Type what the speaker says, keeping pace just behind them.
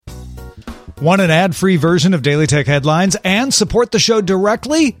Want an ad-free version of Daily Tech Headlines and support the show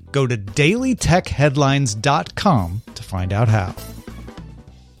directly? Go to dailytechheadlines.com to find out how.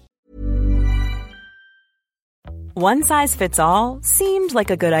 One size fits all seemed like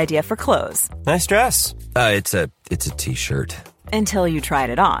a good idea for clothes. Nice dress. It's a t-shirt. Until you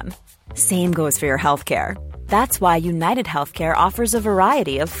tried it on. Same goes for your healthcare. That's why United Healthcare offers a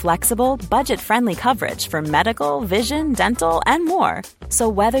variety of flexible, budget-friendly coverage for medical, vision, dental, and more. So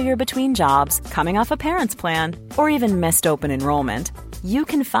whether you're between jobs, coming off a parent's plan, or even missed open enrollment, you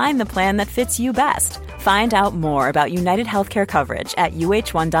can find the plan that fits you best. Find out more about United Healthcare coverage at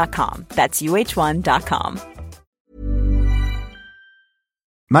uh1.com. That's uh1.com.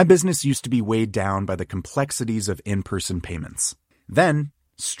 My business used to be weighed down by the complexities of in-person payments. Then,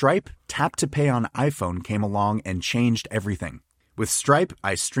 Stripe Tap to Pay on iPhone came along and changed everything. With Stripe,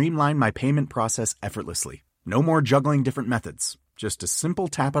 I streamlined my payment process effortlessly. No more juggling different methods. Just a simple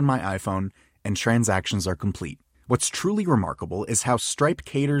tap on my iPhone and transactions are complete. What's truly remarkable is how Stripe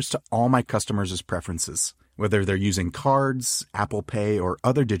caters to all my customers' preferences. Whether they're using cards, Apple Pay, or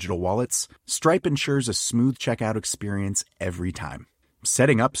other digital wallets, Stripe ensures a smooth checkout experience every time.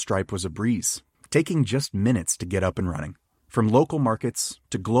 Setting up Stripe was a breeze, taking just minutes to get up and running. From local markets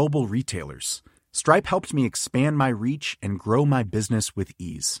to global retailers, Stripe helped me expand my reach and grow my business with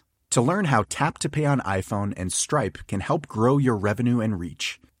ease. To learn how Tap to Pay on iPhone and Stripe can help grow your revenue and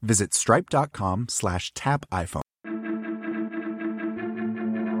reach, visit stripe.com/tapiphone.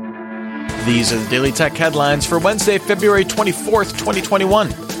 These are the Daily Tech Headlines for Wednesday, February 24th,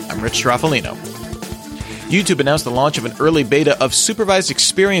 2021. I'm Rich Straffolino. YouTube announced the launch of an early beta of Supervised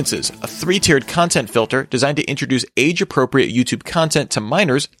Experiences, a 3-tiered content filter designed to introduce age-appropriate YouTube content to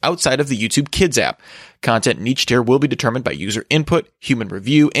minors outside of the YouTube Kids app. Content in each tier will be determined by user input, human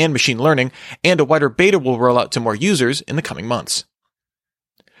review, and machine learning, and a wider beta will roll out to more users in the coming months.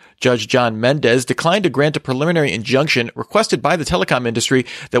 Judge John Mendez declined to grant a preliminary injunction requested by the telecom industry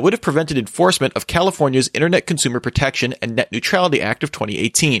that would have prevented enforcement of California's Internet Consumer Protection and Net Neutrality Act of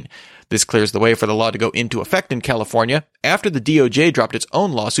 2018. This clears the way for the law to go into effect in California after the DOJ dropped its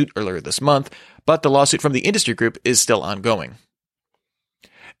own lawsuit earlier this month, but the lawsuit from the industry group is still ongoing.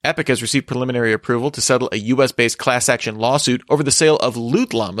 Epic has received preliminary approval to settle a US-based class action lawsuit over the sale of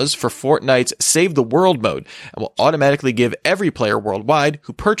loot llamas for Fortnite's Save the World mode, and will automatically give every player worldwide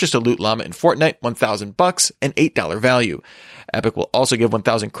who purchased a loot llama in Fortnite $1,000 an $8 value. Epic will also give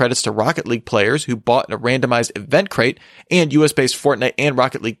 1,000 credits to Rocket League players who bought a randomized event crate, and US-based Fortnite and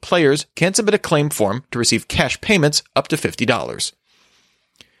Rocket League players can submit a claim form to receive cash payments up to $50.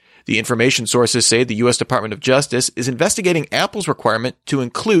 The information sources say the U.S. Department of Justice is investigating Apple's requirement to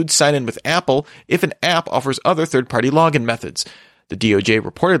include sign-in with Apple if an app offers other third-party login methods. The DOJ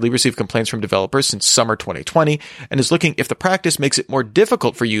reportedly received complaints from developers since summer 2020 and is looking if the practice makes it more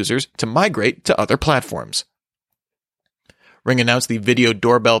difficult for users to migrate to other platforms. Ring announced the Video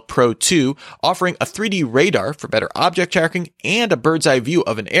Doorbell Pro 2, offering a 3D radar for better object tracking and a bird's eye view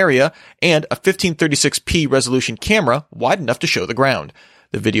of an area, and a 1536p resolution camera wide enough to show the ground.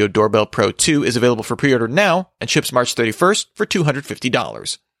 The Video Doorbell Pro 2 is available for pre-order now and ships March 31st for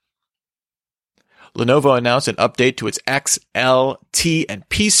 $250. Lenovo announced an update to its X, L, T, and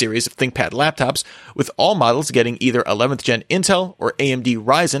P series of ThinkPad laptops, with all models getting either 11th Gen Intel or AMD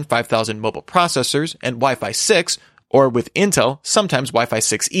Ryzen 5000 mobile processors and Wi-Fi 6, or with Intel, sometimes Wi-Fi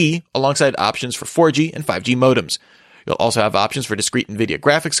 6E, alongside options for 4G and 5G modems. You'll also have options for discrete NVIDIA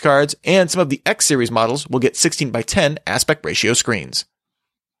graphics cards, and some of the X series models will get 16:10 aspect ratio screens.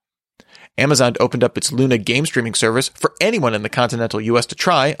 Amazon opened up its Luna game streaming service for anyone in the continental US to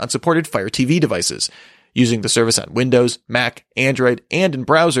try on supported Fire TV devices. Using the service on Windows, Mac, Android, and in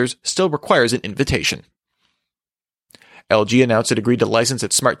browsers still requires an invitation. LG announced it agreed to license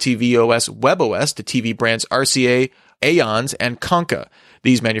its Smart TV OS WebOS to TV brands RCA, Aeons, and Konka.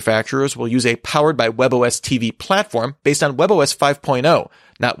 These manufacturers will use a powered by WebOS TV platform based on WebOS 5.0,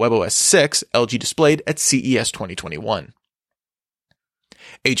 not WebOS 6, LG displayed at CES 2021.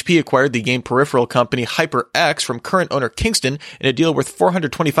 HP acquired the game peripheral company HyperX from current owner Kingston in a deal worth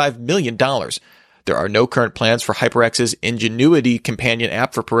 $425 million. There are no current plans for HyperX's Ingenuity companion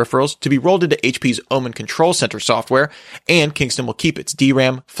app for peripherals to be rolled into HP's Omen Control Center software, and Kingston will keep its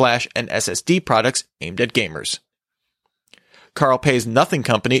DRAM, flash, and SSD products aimed at gamers. Carl Pei's Nothing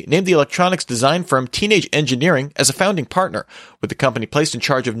Company named the electronics design firm Teenage Engineering as a founding partner, with the company placed in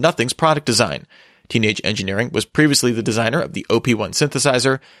charge of Nothing's product design. Teenage Engineering was previously the designer of the OP1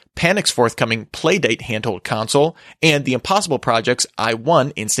 synthesizer, Panic's forthcoming Playdate handheld console, and the Impossible Project's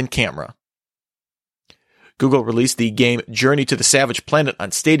i1 instant camera. Google released the game Journey to the Savage Planet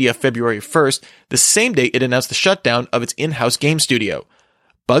on Stadia February 1st, the same day it announced the shutdown of its in-house game studio.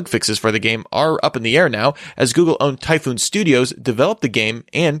 Bug fixes for the game are up in the air now, as Google-owned Typhoon Studios developed the game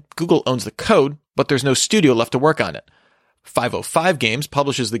and Google owns the code, but there's no studio left to work on it. 505 Games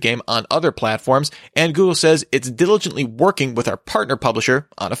publishes the game on other platforms, and Google says it's diligently working with our partner publisher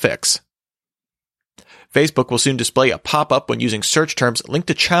on a fix. Facebook will soon display a pop-up when using search terms linked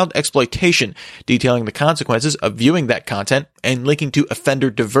to child exploitation, detailing the consequences of viewing that content and linking to offender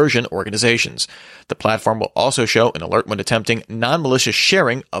diversion organizations. The platform will also show an alert when attempting non-malicious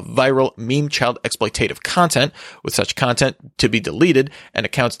sharing of viral meme child exploitative content, with such content to be deleted and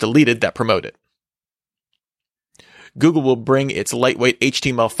accounts deleted that promote it. Google will bring its lightweight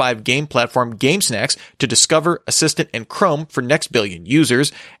HTML5 game platform GameSnacks to Discover, Assistant, and Chrome for next billion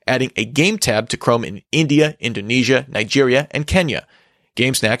users, adding a game tab to Chrome in India, Indonesia, Nigeria, and Kenya.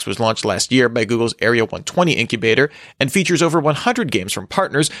 GameSnacks was launched last year by Google's Area 120 incubator and features over 100 games from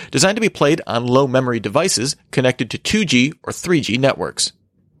partners designed to be played on low-memory devices connected to 2G or 3G networks.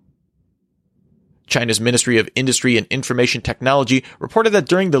 China's Ministry of Industry and Information Technology reported that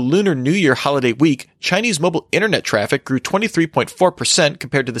during the Lunar New Year holiday week, Chinese mobile internet traffic grew 23.4%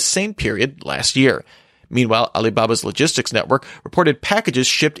 compared to the same period last year. Meanwhile, Alibaba's logistics network reported packages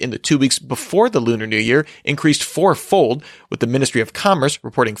shipped in the 2 weeks before the Lunar New Year increased fourfold, with the Ministry of Commerce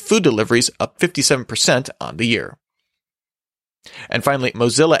reporting food deliveries up 57% on the year. And finally,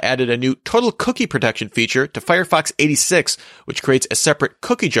 Mozilla added a new total cookie protection feature to Firefox 86, which creates a separate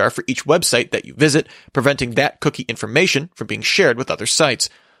cookie jar for each website that you visit, preventing that cookie information from being shared with other sites.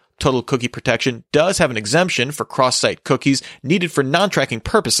 Total cookie protection does have an exemption for cross-site cookies needed for non-tracking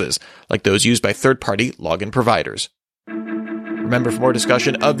purposes, like those used by third-party login providers. Remember, for more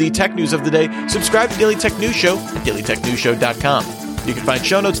discussion of the tech news of the day, subscribe to Daily Tech News Show at dailytechnewsshow.com. You can find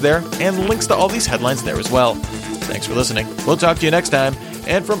show notes there and links to all these headlines there as well. Thanks for listening. We'll talk to you next time.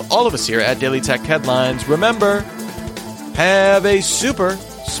 And from all of us here at Daily Tech Headlines, remember, have a super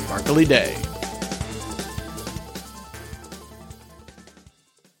sparkly day.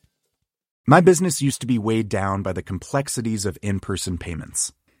 My business used to be weighed down by the complexities of in-person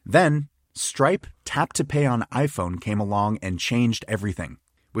payments. Then, Stripe Tap to Pay on iPhone came along and changed everything.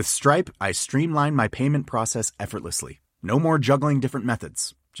 With Stripe, I streamlined my payment process effortlessly. No more juggling different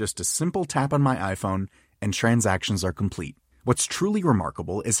methods. Just a simple tap on my iPhone and transactions are complete. What's truly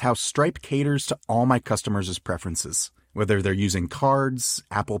remarkable is how Stripe caters to all my customers' preferences. Whether they're using cards,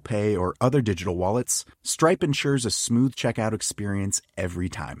 Apple Pay, or other digital wallets, Stripe ensures a smooth checkout experience every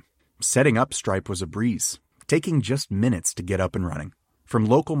time. Setting up Stripe was a breeze, taking just minutes to get up and running. From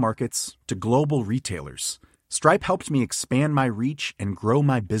local markets to global retailers, Stripe helped me expand my reach and grow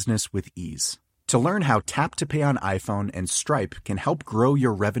my business with ease. To learn how Tap to Pay on iPhone and Stripe can help grow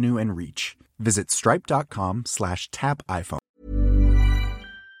your revenue and reach, visit stripe.com/tapiphone.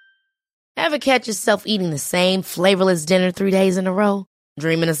 Ever catch yourself eating the same flavorless dinner 3 days in a row?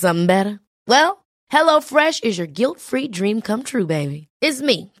 Dreaming of something better? Well, HelloFresh is your guilt-free dream come true, baby. It's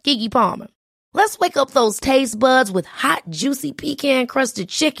me, Keke Palmer. Let's wake up those taste buds with hot, juicy pecan-crusted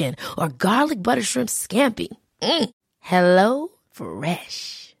chicken or garlic butter shrimp scampi. Hello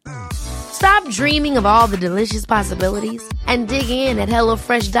Fresh. Stop dreaming of all the delicious possibilities and dig in at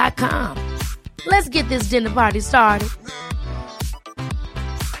HelloFresh.com. Let's get this dinner party started.